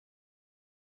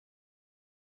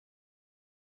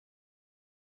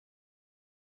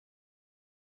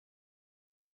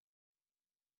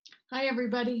Hi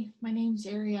everybody, my name's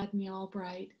Ariadne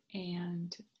Albright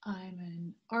and I'm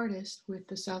an artist with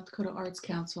the South Dakota Arts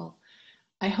Council.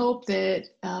 I hope that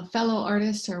fellow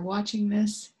artists are watching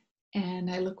this, and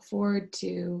I look forward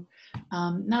to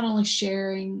not only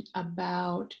sharing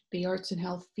about the arts and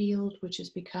health field, which has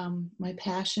become my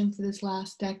passion for this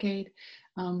last decade,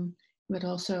 but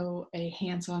also a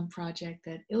hands-on project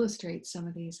that illustrates some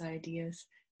of these ideas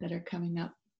that are coming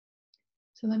up.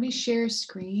 So let me share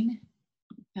screen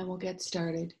and we'll get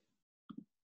started.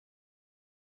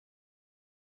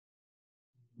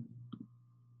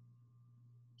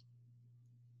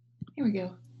 Here we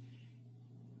go.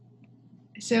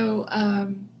 So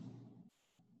I've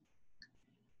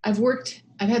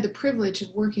had the privilege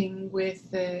of working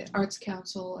with the Arts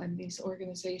Council and these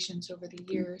organizations over the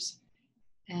years.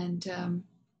 And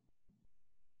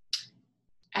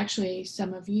actually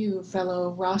some of you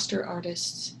fellow roster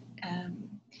artists.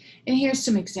 And here's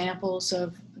some examples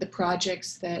of the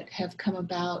projects that have come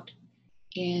about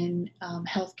in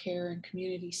healthcare and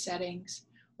community settings.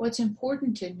 What's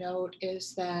important to note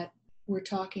is that we're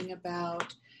talking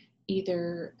about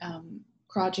either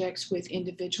projects with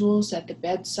individuals at the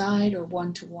bedside or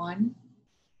one-to-one,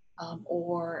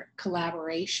 or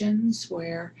collaborations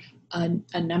where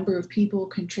a number of people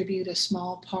contribute a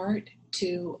small part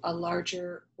to a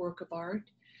larger work of art.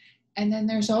 And then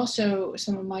there's also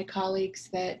some of my colleagues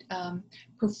that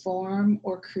perform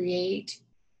or create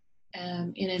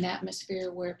in an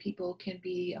atmosphere where people can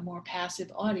be a more passive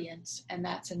audience. And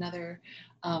that's another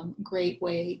great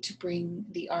way to bring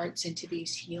the arts into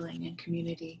these healing and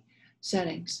community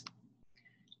settings.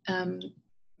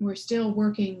 We're still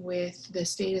working with the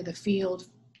state of the field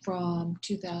from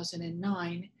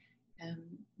 2009.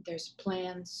 There's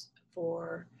plans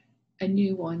for a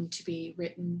new one to be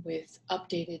written with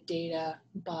updated data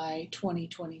by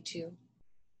 2022.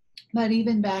 But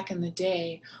even back in the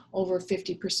day, over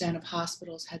 50% of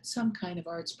hospitals had some kind of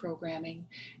arts programming.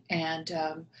 And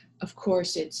of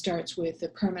course, it starts with the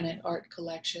permanent art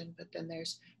collection, but then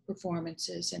there's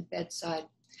performances and bedside.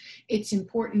 It's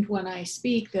important when I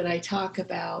speak that I talk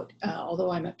about,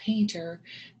 although I'm a painter,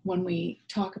 when we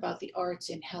talk about the arts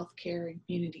in healthcare and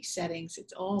community settings,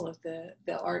 it's all of the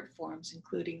art forms,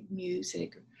 including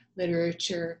music,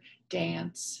 literature,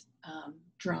 dance,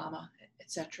 drama,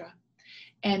 etc.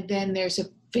 And then there's a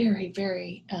very,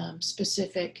 very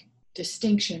specific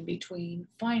distinction between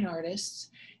fine artists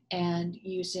and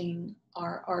using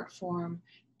our art form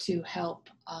to help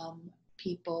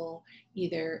people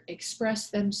either express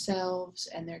themselves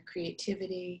and their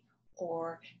creativity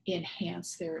or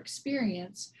enhance their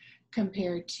experience,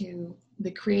 compared to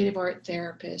the creative art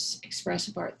therapists,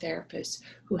 expressive art therapists,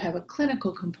 who have a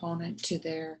clinical component to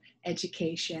their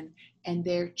education, and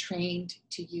they're trained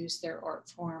to use their art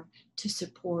form to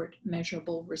support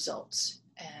measurable results.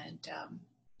 And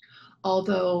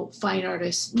although fine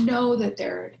artists know that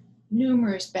there are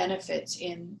numerous benefits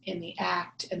in the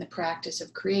act and the practice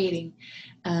of creating,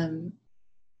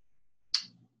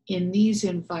 in these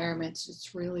environments,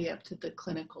 it's really up to the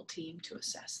clinical team to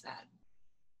assess that.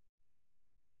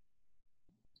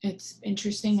 It's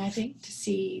interesting, I think, to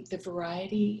see the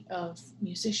variety of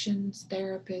musicians,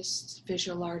 therapists,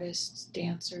 visual artists,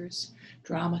 dancers,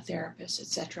 drama therapists,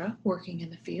 etc., working in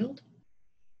the field.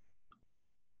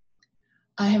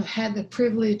 I have had the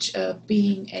privilege of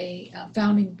being a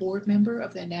founding board member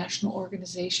of the National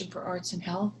Organization for Arts and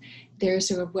Health. There's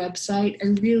a website. I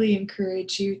really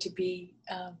encourage you to be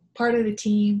part of the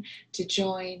team, to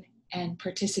join and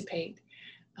participate.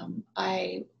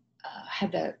 I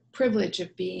had the privilege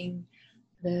of being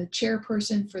the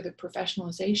chairperson for the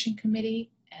professionalization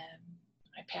committee, and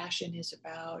my passion is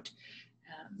about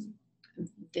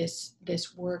this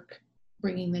work,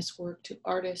 bringing this work to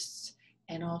artists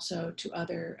and also to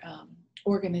other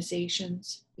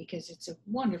organizations, because it's a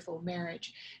wonderful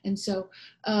marriage. And so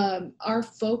our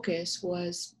focus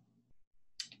was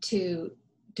to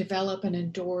develop and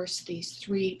endorse these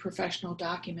 3 professional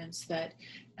documents that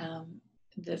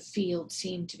the field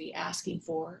seemed to be asking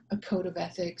for: a code of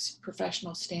ethics,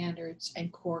 professional standards,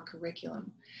 and core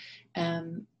curriculum,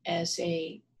 as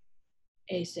a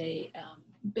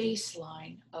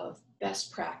baseline of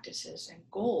best practices and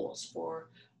goals for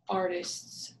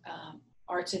artists,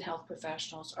 arts and health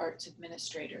professionals, arts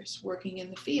administrators working in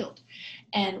the field.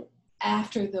 And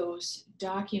after those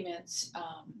documents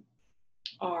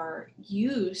are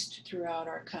used throughout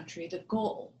our country, the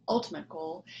ultimate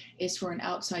goal, is for an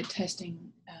outside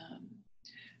testing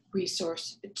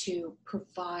resource to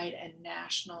provide a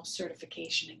national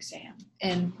certification exam.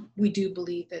 And we do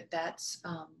believe that that's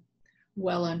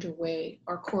well underway.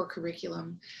 Our core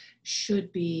curriculum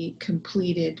should be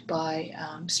completed by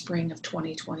spring of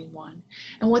 2021.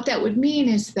 And what that would mean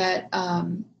is that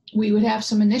we would have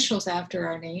some initials after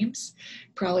our names,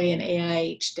 probably an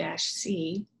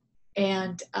AIH-C,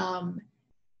 and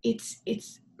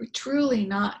it's truly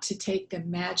not to take the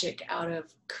magic out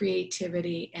of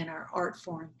creativity and our art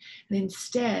form. And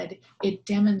instead, it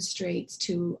demonstrates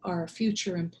to our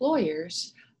future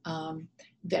employers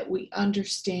that we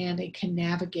understand and can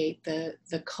navigate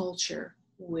the culture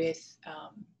with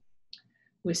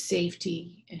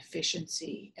safety,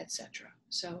 efficiency, etc.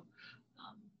 So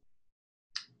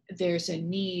there's a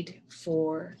need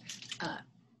for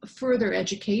further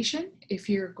education if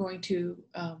you're going to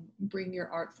bring your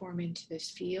art form into this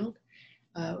field.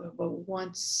 But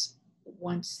once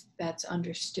that's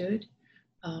understood,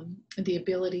 the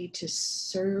ability to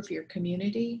serve your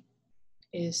community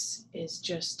is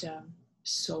just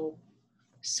so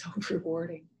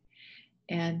rewarding.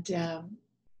 And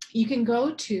you can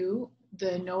go to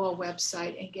the NOAA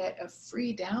website and get a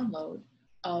free download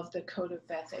of the Code of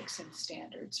Ethics and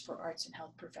Standards for Arts and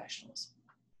Health Professionals.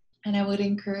 And I would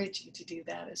encourage you to do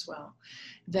that as well.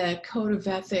 The Code of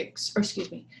Ethics, or excuse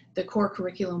me, the core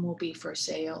curriculum will be for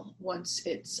sale once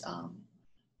it's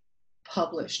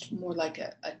published, more like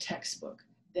a textbook.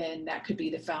 Then that could be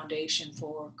the foundation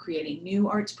for creating new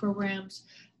arts programs,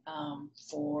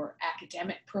 for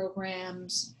academic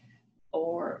programs,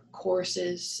 or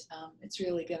courses. It's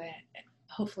really going to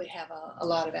hopefully have a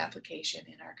lot of application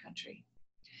in our country.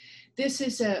 This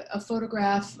is a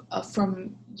photograph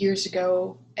from years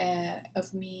ago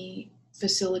of me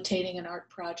facilitating an art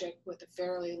project with a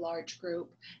fairly large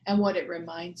group. And what it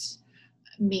reminds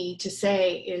me to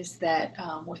say is that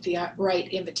with the right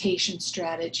invitation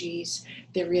strategies,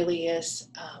 there really is,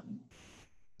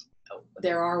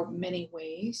 there are many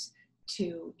ways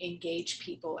to engage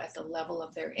people at the level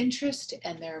of their interest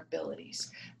and their abilities.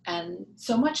 And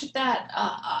so much of that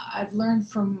I've learned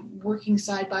from working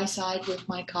side by side with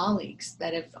my colleagues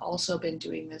that have also been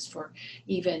doing this for,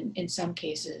 even in some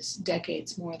cases,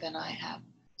 decades more than I have.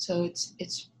 So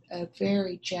it's a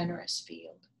very generous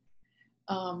field.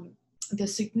 The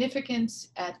significance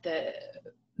at the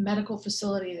medical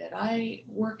facility that I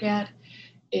work at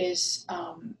is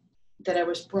that I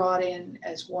was brought in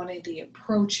as one of the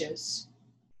approaches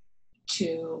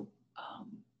to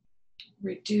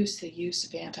reduce the use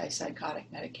of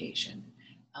antipsychotic medication.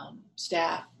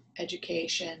 Staff,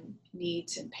 education,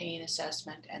 needs and pain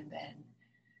assessment, and then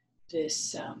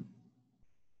this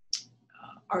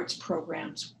arts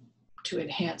programs to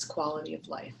enhance quality of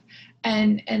life.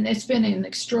 And it's been an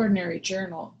extraordinary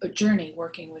journey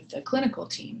working with the clinical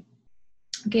team.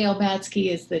 Gail Matsky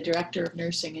is the director of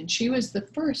nursing, and she was the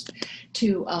first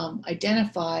to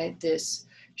identify this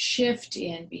shift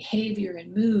in behavior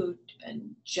and mood,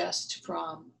 and just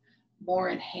from more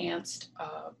enhanced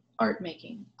art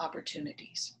making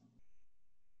opportunities.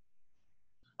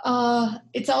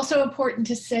 It's also important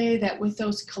to say that with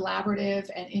those collaborative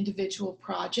and individual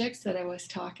projects that I was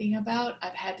talking about,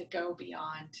 I've had to go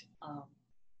beyond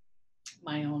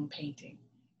my own painting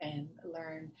and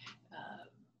learn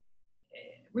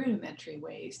rudimentary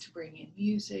ways to bring in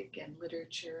music and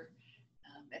literature,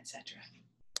 etc.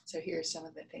 So here are some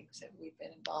of the things that we've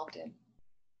been involved in.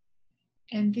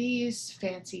 And these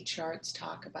fancy charts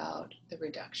talk about the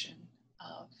reduction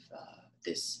of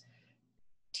this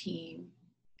team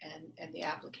and the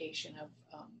application of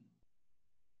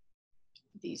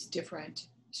these different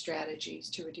strategies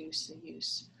to reduce the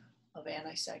use of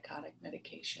antipsychotic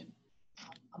medication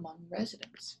among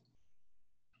residents.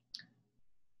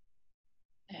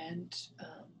 And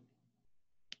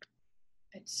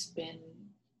it's been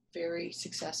very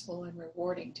successful and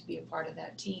rewarding to be a part of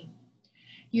that team.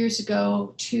 Years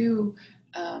ago, too,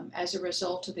 as a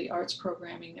result of the arts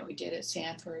programming that we did at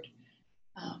Sanford,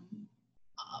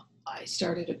 I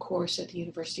started a course at the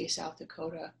University of South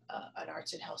Dakota, an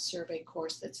arts and health survey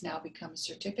course that's now become a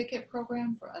certificate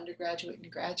program for undergraduate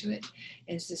and graduate.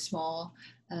 It's a small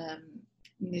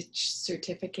niche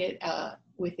certificate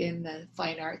within the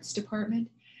fine arts department,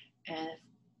 and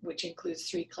which includes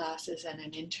 3 classes and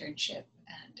an internship.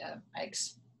 And I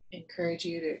encourage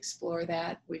you to explore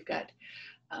that. We've got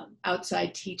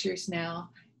outside teachers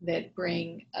now that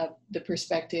bring the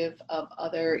perspective of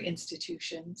other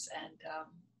institutions,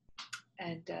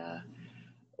 and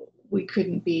we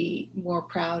couldn't be more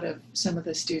proud of some of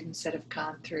the students that have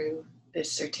gone through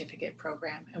this certificate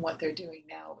program and what they're doing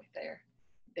now with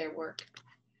their work.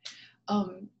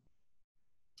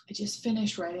 I just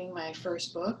finished writing my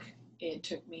first book. It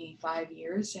took me 5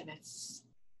 years, and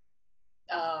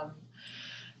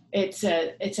it's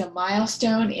a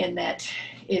milestone in that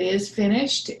It is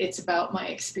finished. It's about my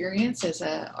experience as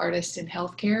an artist in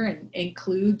healthcare and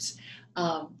includes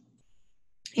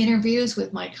interviews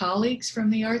with my colleagues from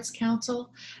the Arts Council,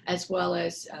 as well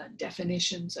as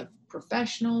definitions of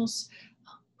professionals,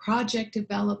 project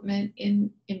development,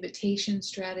 invitation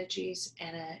strategies,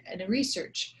 and a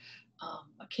research,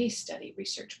 a case study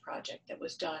research project that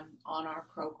was done on our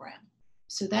program.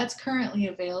 So that's currently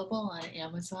available on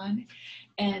Amazon.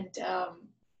 And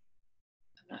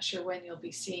I'm not sure when you'll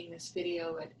be seeing this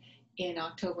video, but in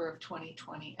October of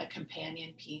 2020, a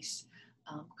companion piece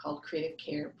called Creative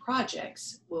Care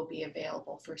Projects will be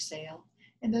available for sale.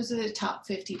 And those are the top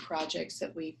 50 projects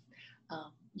that we've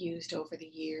used over the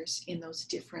years in those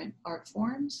different art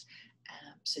forms,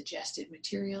 suggested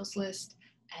materials list,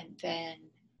 and then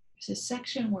there's a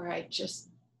section where I just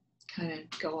kind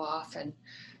of go off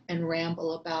and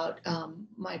ramble about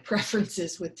my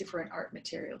preferences with different art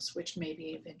materials, which may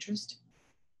be of interest.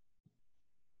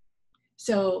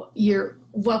 So you're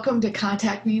welcome to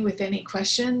contact me with any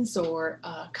questions or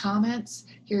comments.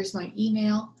 Here's my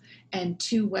email and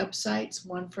 2 websites,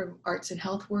 one for Arts and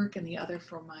Health Work and the other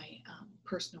for my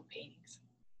personal paintings.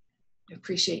 I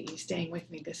appreciate you staying with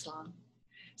me this long.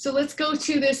 So let's go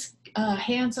to this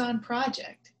hands-on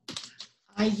project.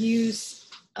 I use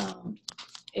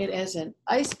it as an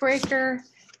icebreaker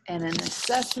and an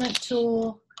assessment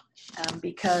tool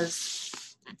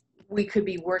because we could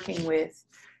be working with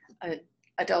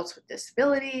adults with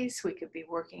disabilities. We could be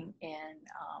working in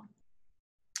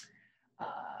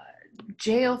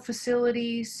jail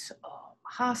facilities,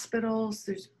 hospitals.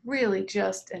 There's really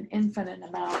just an infinite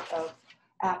amount of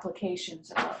applications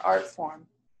of our art form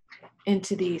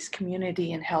into these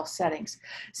community and health settings.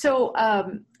 So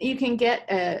you can get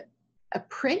a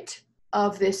print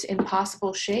of this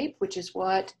impossible shape, which is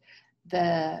what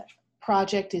the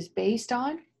project is based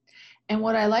on. And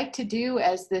what I like to do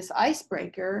as this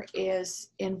icebreaker is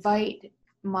invite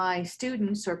my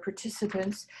students or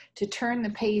participants to turn the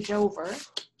page over.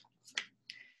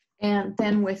 And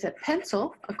then with a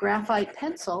pencil, a graphite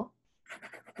pencil,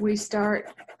 we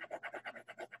start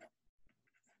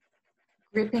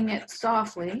gripping it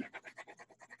softly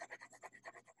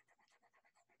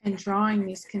and drawing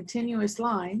these continuous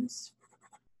lines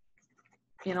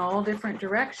in all different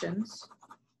directions,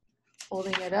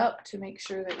 holding it up to make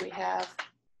sure that we have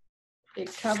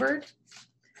it covered.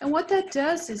 And what that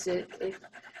does is it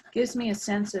gives me a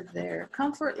sense of their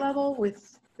comfort level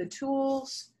with the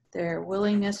tools, their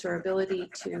willingness or ability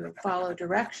to follow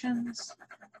directions.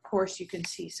 Of course, you can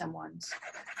see someone's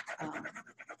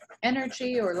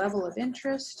energy or level of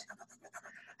interest.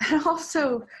 And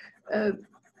also,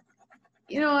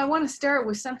 you know, I want to start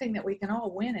with something that we can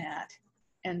all win at,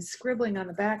 and scribbling on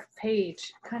the back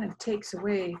page kind of takes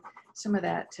away some of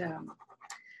that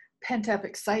pent-up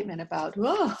excitement about,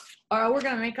 oh, we're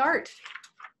going to make art.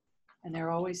 And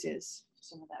there always is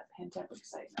some of that pent-up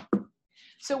excitement.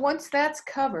 So once that's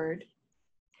covered,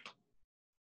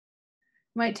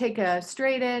 you might take a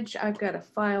straight edge. I've got a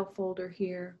file folder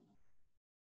here.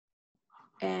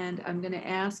 And I'm going to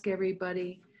ask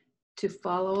everybody to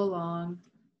follow along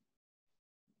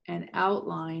and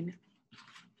outline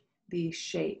these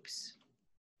shapes.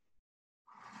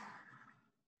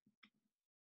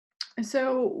 And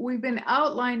so we've been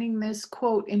outlining this,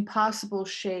 quote, impossible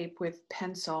shape with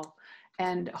pencil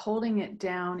and holding it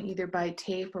down either by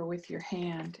tape or with your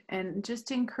hand. And just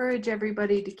encourage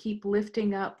everybody to keep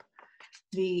lifting up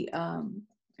the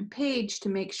page to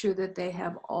make sure that they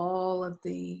have all of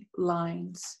the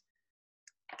lines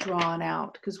drawn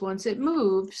out, because once it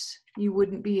moves, you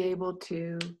wouldn't be able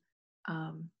to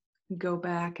go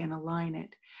back and align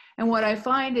it. And what I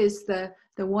find is the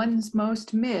ones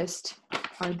most missed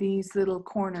are these little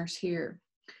corners here.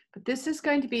 But this is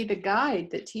going to be the guide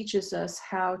that teaches us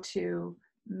how to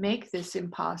make this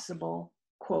impossible,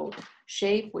 quote,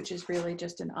 shape, which is really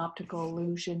just an optical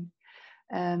illusion.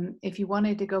 If you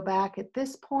wanted to go back at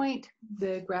this point,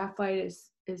 the graphite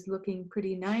is looking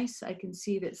pretty nice. I can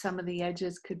see that some of the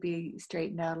edges could be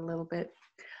straightened out a little bit.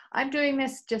 I'm doing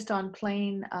this just on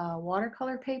plain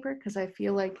watercolor paper because I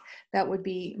feel like that would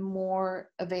be more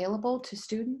available to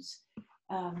students.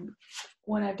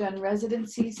 When I've done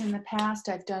residencies in the past,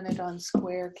 I've done it on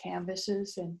square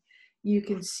canvases, and you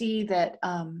can see that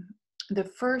the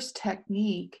first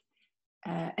technique,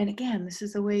 and again, this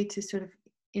is a way to sort of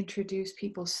introduce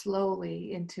people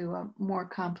slowly into a more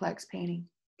complex painting.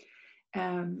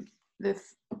 The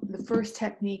first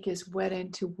technique is wet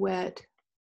into wet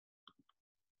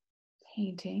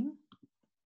painting.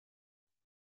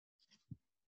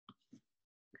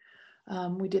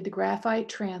 We did the graphite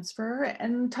transfer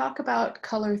and talk about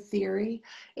color theory.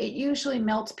 It usually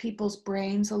melts people's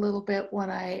brains a little bit when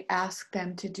I ask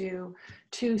them to do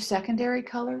 2 secondary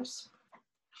colors.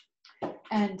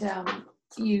 And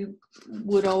you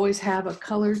would always have a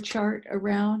color chart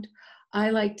around. I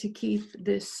like to keep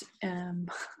this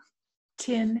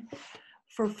tin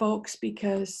for folks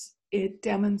because it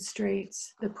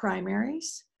demonstrates the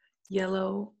primaries,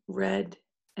 yellow, red,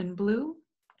 and blue,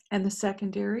 and the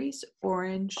secondaries,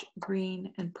 orange,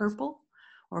 green, and purple,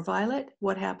 or violet,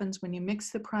 what happens when you mix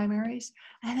the primaries.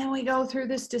 And then we go through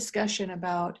this discussion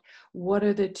about what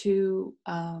are the two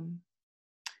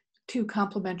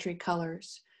complementary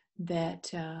colors that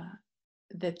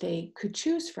they could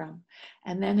choose from.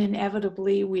 And then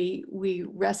inevitably we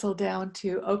wrestle down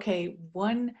to, okay,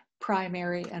 1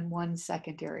 primary and 1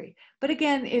 secondary. But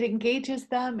again, it engages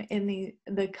them in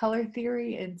the color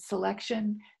theory and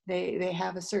selection. They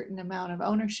have a certain amount of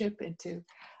ownership into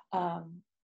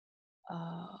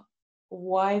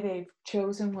why they've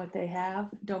chosen what they have.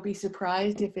 Don't be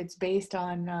surprised if it's based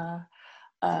on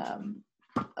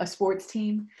a sports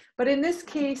team. But in this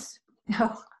case,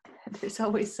 there's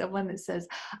always someone that says,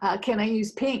 can I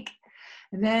use pink?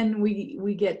 And then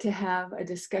we get to have a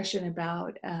discussion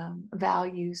about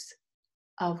values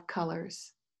of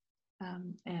colors.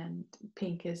 And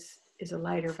pink is a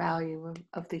lighter value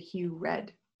of the hue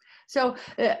red. So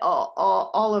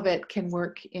all of it can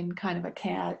work in kind of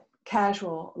a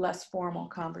casual, less formal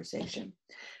conversation.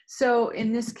 So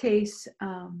in this case,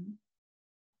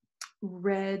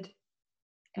 red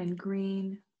and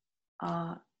green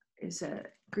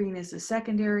green is a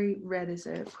secondary, red is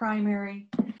a primary,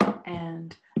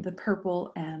 and the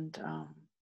purple and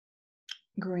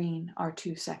green are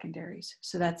 2 secondaries.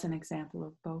 So that's an example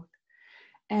of both.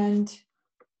 And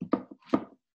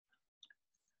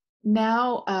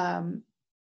now, I'm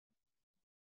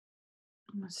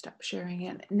gonna stop sharing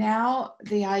it. Now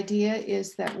the idea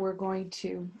is that we're going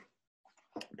to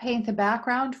paint the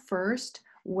background first,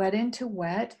 wet into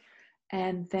wet,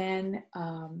 and then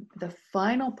the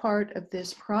final part of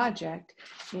this project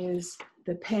is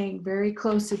the paying very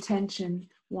close attention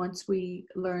once we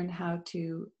learn how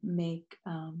to make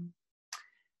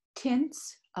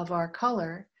tints of our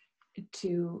color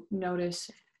to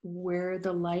notice where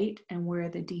the light and where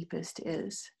the deepest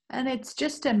is. And it's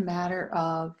just a matter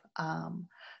of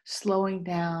slowing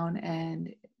down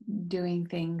and doing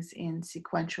things in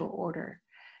sequential order.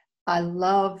 I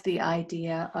love the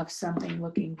idea of something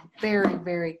looking very,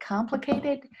 very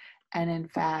complicated, and in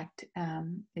fact,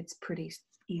 it's pretty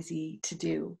easy to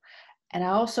do. And I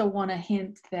also want to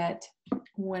hint that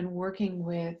when working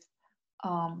with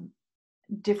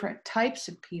different types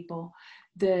of people,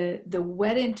 the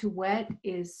wet into wet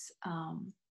is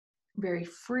very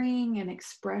freeing and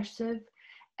expressive,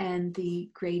 and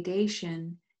the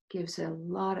gradation gives a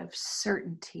lot of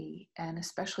certainty, and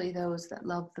especially those that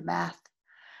love the math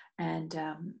and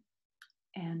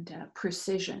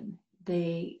precision,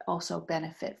 they also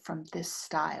benefit from this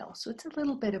style. So it's a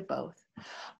little bit of both.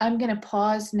 I'm going to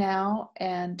pause now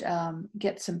and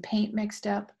get some paint mixed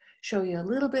up, show you a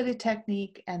little bit of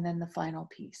technique, and then the final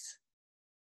piece.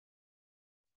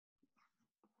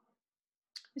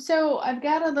 So I've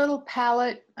got a little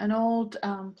palette, an old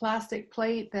plastic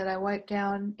plate that I wiped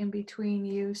down in between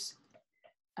use,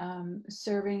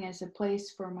 serving as a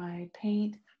place for my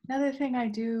paint. Another thing I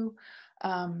do,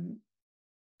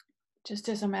 just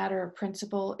as a matter of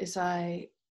principle, is I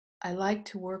like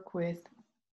to work with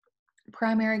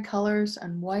primary colors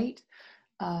and white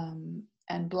and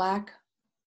black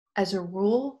as a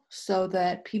rule, so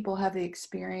that people have the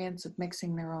experience of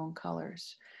mixing their own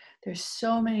colors. There's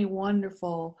so many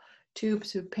wonderful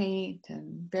tubes of paint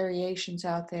and variations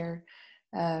out there.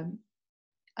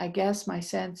 I guess my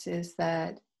sense is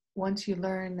that once you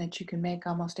learn that you can make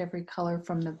almost every color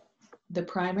from the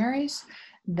primaries,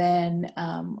 then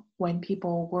when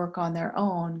people work on their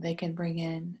own, they can bring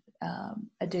in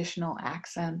additional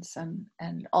accents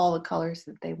and all the colors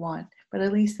that they want. But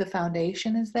at least the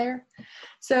foundation is there.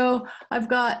 So I've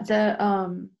got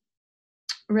the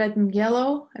red and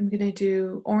yellow. I'm going to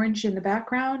do orange in the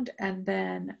background, and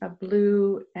then a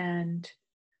blue and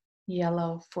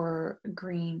yellow for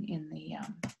green in the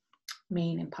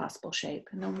main impossible shape,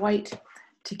 and then white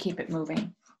to keep it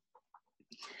moving.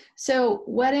 So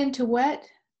wet into wet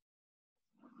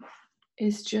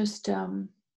is just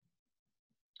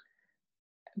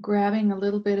grabbing a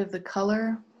little bit of the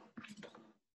color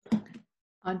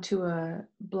onto a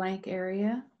blank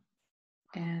area,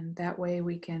 and that way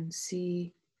we can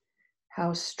see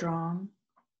how strong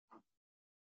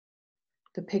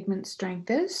the pigment strength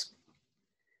is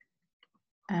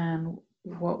and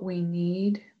what we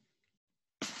need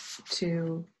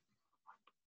to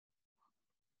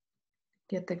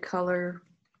get the color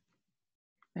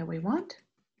that we want.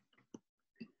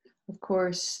 Of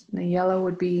course, the yellow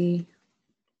would be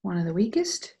one of the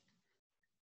weakest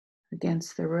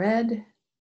against the red.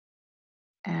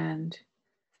 And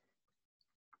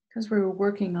because we're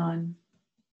working on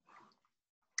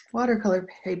watercolor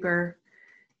paper,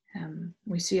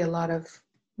 we see a lot of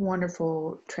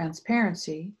wonderful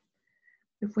transparency.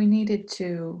 If we needed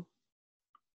to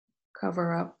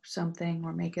cover up something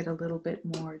or make it a little bit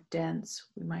more dense,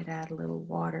 we might add a little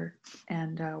water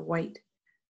and white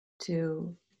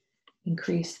to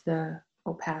increase the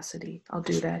opacity. I'll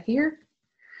do that here.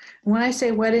 When I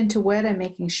say wet into wet, I'm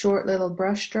making short little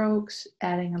brush strokes,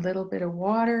 adding a little bit of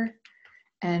water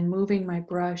and moving my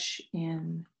brush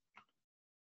in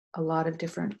a lot of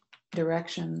different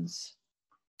directions,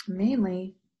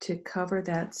 mainly to cover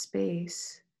that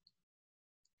space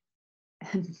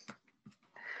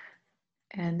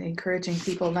and encouraging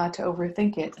people not to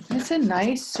overthink it. It's a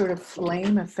nice sort of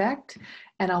flame effect,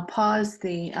 and I'll pause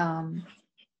the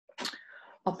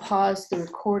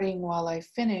recording while I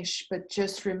finish, but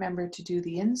just remember to do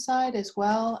the inside as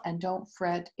well, and don't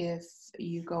fret if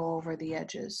you go over the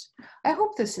edges. I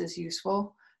hope this is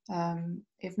useful.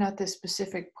 If not this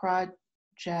specific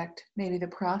project, maybe the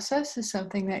process is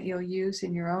something that you'll use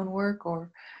in your own work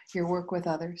or your work with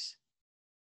others.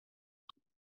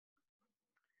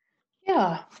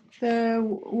 Yeah, the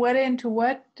wet into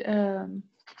wet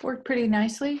worked pretty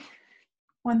nicely.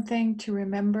 One thing to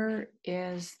remember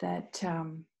is that,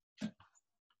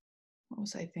 what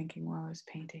was I thinking while I was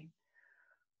painting?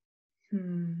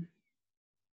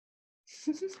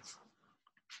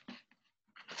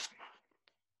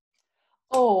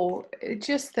 Oh,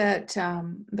 just that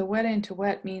the wet into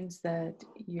wet means that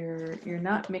you're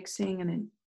not mixing an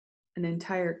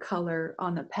entire color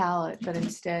on the palette, but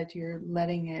instead you're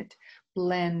letting it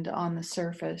blend on the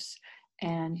surface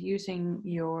and using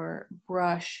your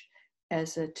brush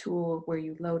as a tool where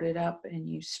you load it up and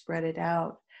you spread it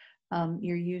out.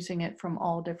 You're using it from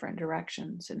all different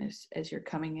directions, and as you're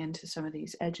coming into some of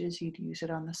these edges, you'd use it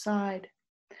on the side.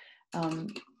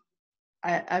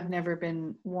 I've never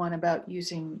been one about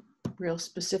using real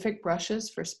specific brushes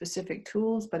for specific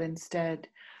tools, but instead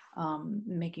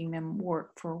making them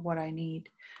work for what I need.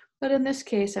 But in this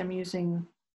case, I'm using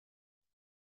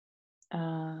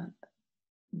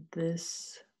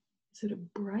this, is it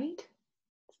a bright?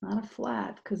 It's not a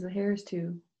flat because the hair is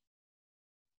too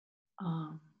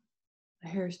long.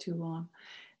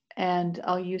 And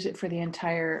I'll use it for the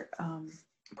entire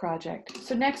project.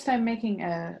 So next I'm making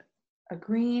a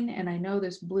green, and I know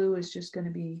this blue is just going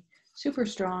to be super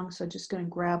strong, so I'm just going to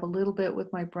grab a little bit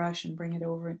with my brush and bring it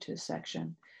over into a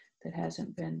section that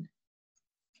hasn't been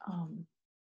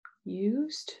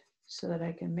used so that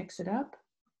I can mix it up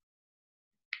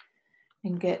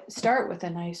and start with a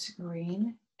nice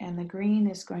green. And the green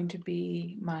is going to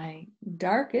be my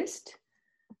darkest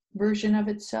version of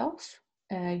itself.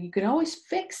 You can always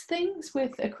fix things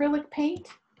with acrylic paint,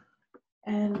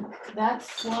 and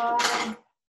that's why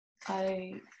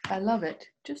I love it.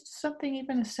 Just something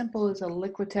even as simple as a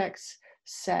Liquitex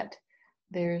set.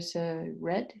 There's a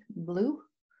red, blue,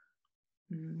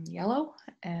 yellow,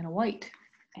 and a white.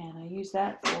 And I use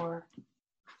that for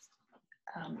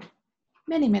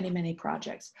many, many, many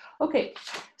projects. Okay,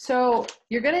 so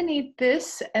you're gonna need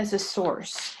this as a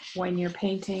source when you're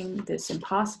painting this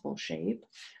impossible shape.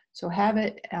 So have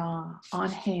it on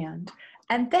hand,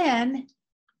 and then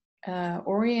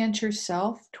orient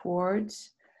yourself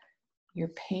towards your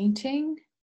painting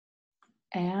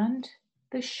and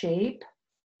the shape,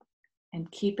 and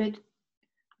keep it,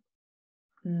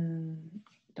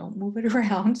 don't move it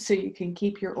around so you can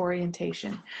keep your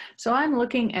orientation. So I'm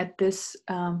looking at this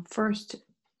first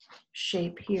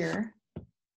shape here,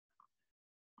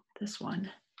 this one,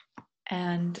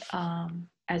 and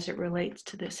as it relates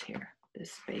to this here,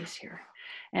 this space here.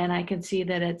 And I can see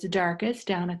that it's darkest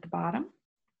down at the bottom,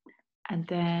 and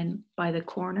then by the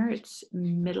corner it's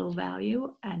middle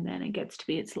value, and then it gets to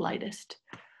be its lightest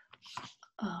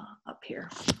up here.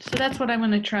 So that's what I'm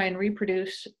going to try and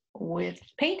reproduce with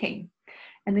painting.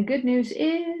 And the good news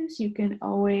is you can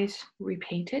always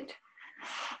repaint it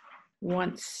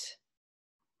once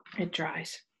it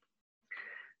dries.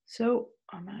 So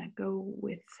I'm going to go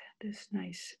with this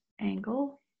nice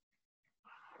angle,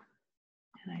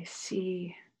 and I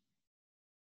see,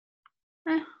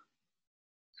 it's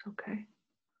okay.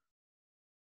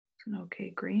 It's an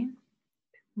okay green.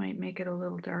 Might make it a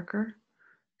little darker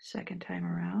second time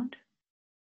around.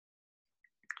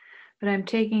 But I'm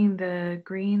taking the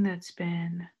green that's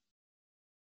been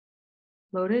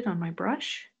loaded on my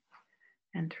brush,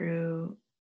 and through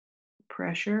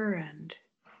pressure and,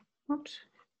 whoops,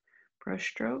 brush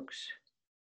strokes.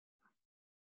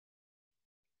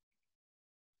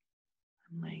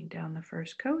 I'm laying down the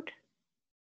first coat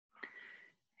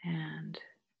and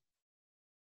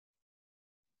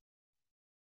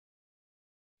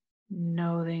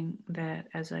knowing that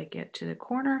as I get to the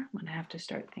corner, I'm gonna have to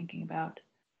start thinking about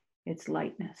its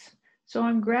lightness. So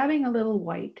I'm grabbing a little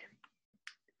white,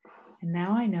 and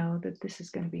now I know that this is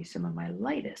gonna be some of my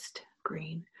lightest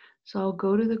green. So I'll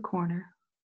go to the corner.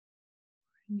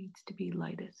 It needs to be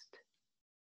lightest.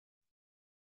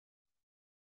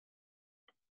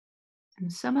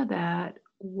 And some of that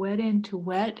wet into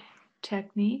wet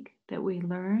technique that we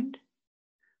learned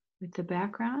with the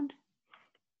background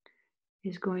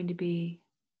is going to be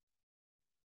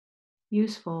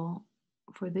useful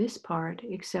for this part,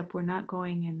 except we're not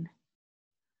going in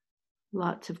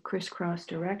lots of crisscross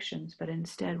directions, but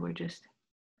instead we're just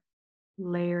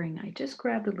layering. I just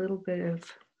grabbed a little bit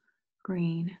of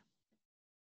green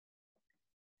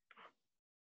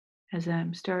as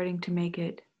I'm starting to make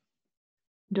it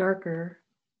darker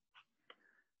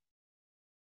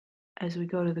as we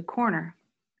go to the corner.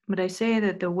 But I say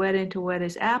that the wet into wet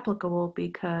is applicable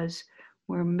because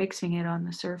we're mixing it on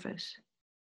the surface.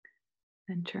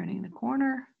 And turning the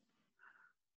corner.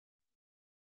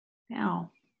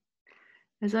 Now,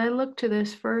 as I look to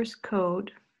this first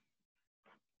coat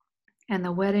and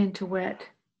the wet into wet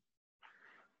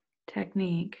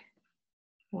technique,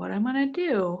 what I'm going to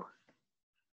do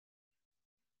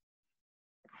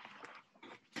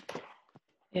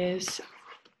is,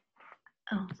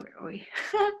 oh, where are we?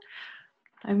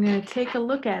 I'm going to take a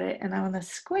look at it and I'm going to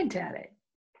squint at it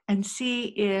and see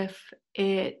if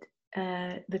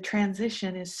the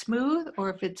transition is smooth or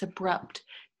if it's abrupt.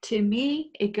 To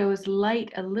me, it goes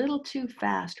light a little too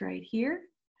fast right here.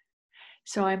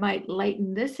 So I might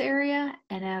lighten this area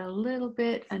and add a little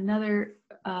bit, another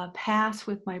pass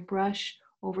with my brush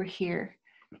over here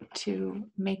to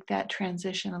make that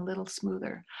transition a little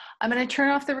smoother. I'm going to turn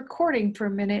off the recording for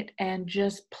a minute and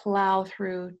just plow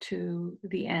through to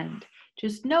the end.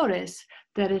 Just notice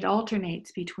that it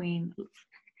alternates between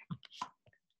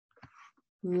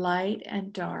light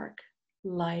and dark,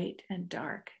 light and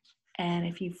dark. And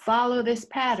if you follow this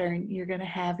pattern, you're going to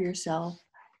have yourself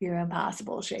your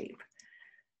impossible shape.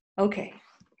 Okay,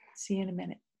 see you in a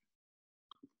minute.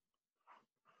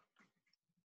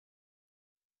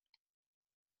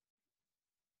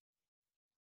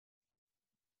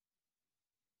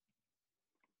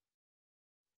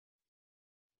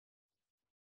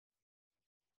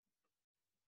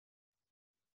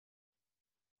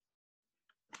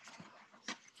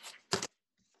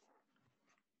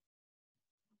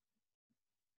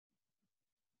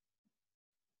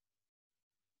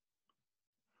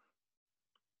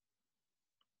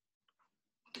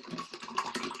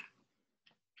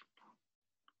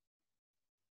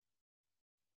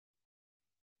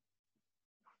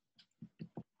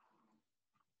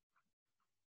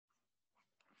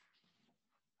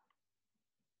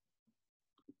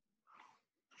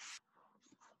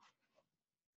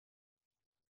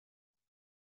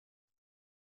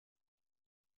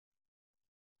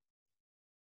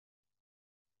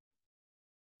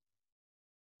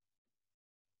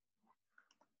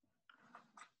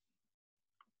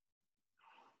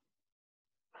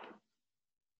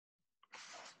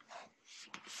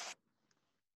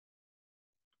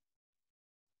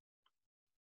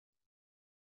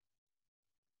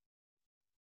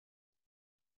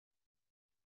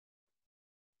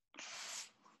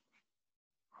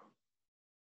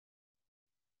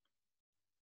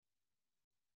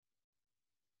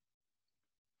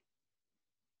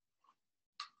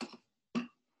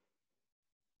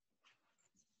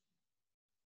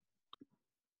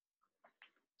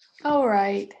 All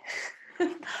right.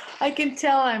 I can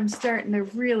tell I'm starting to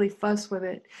really fuss with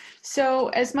it. So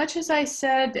as much as I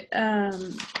said,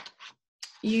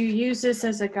 you use this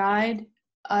as a guide,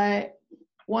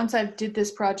 once I did this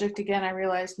project again, I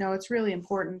realized, no, it's really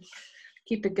important.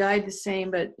 Keep the guide the same,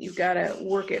 but you've got to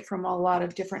work it from a lot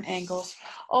of different angles.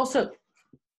 Also,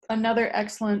 another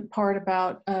excellent part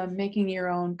about making your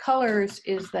own colors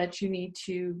is that you need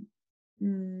to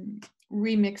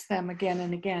remix them again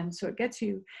and again. So it gets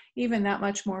you even that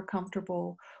much more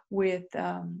comfortable with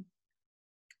not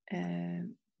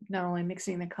only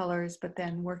mixing the colors, but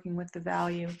then working with the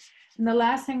value. And the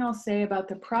last thing I'll say about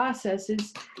the process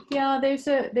is, yeah, there's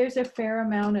a fair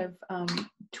amount of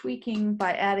tweaking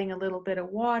by adding a little bit of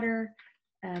water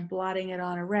and blotting it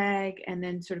on a rag and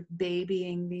then sort of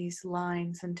babying these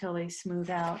lines until they smooth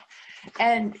out.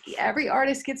 And every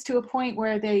artist gets to a point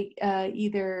where they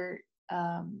either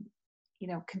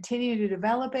continue to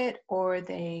develop it or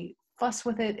they fuss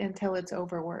with it until it's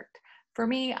overworked. For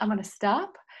me, I'm going to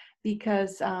stop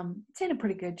because it's in a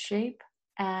pretty good shape.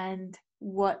 And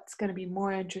what's going to be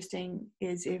more interesting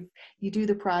is if you do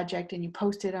the project and you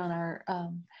post it on our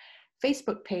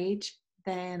Facebook page,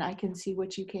 then I can see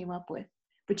what you came up with.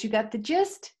 But you got the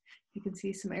gist. You can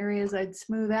see some areas I'd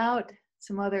smooth out,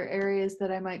 some other areas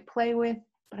that I might play with.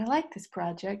 But I like this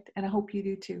project, and I hope you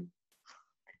do too.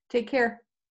 Take care.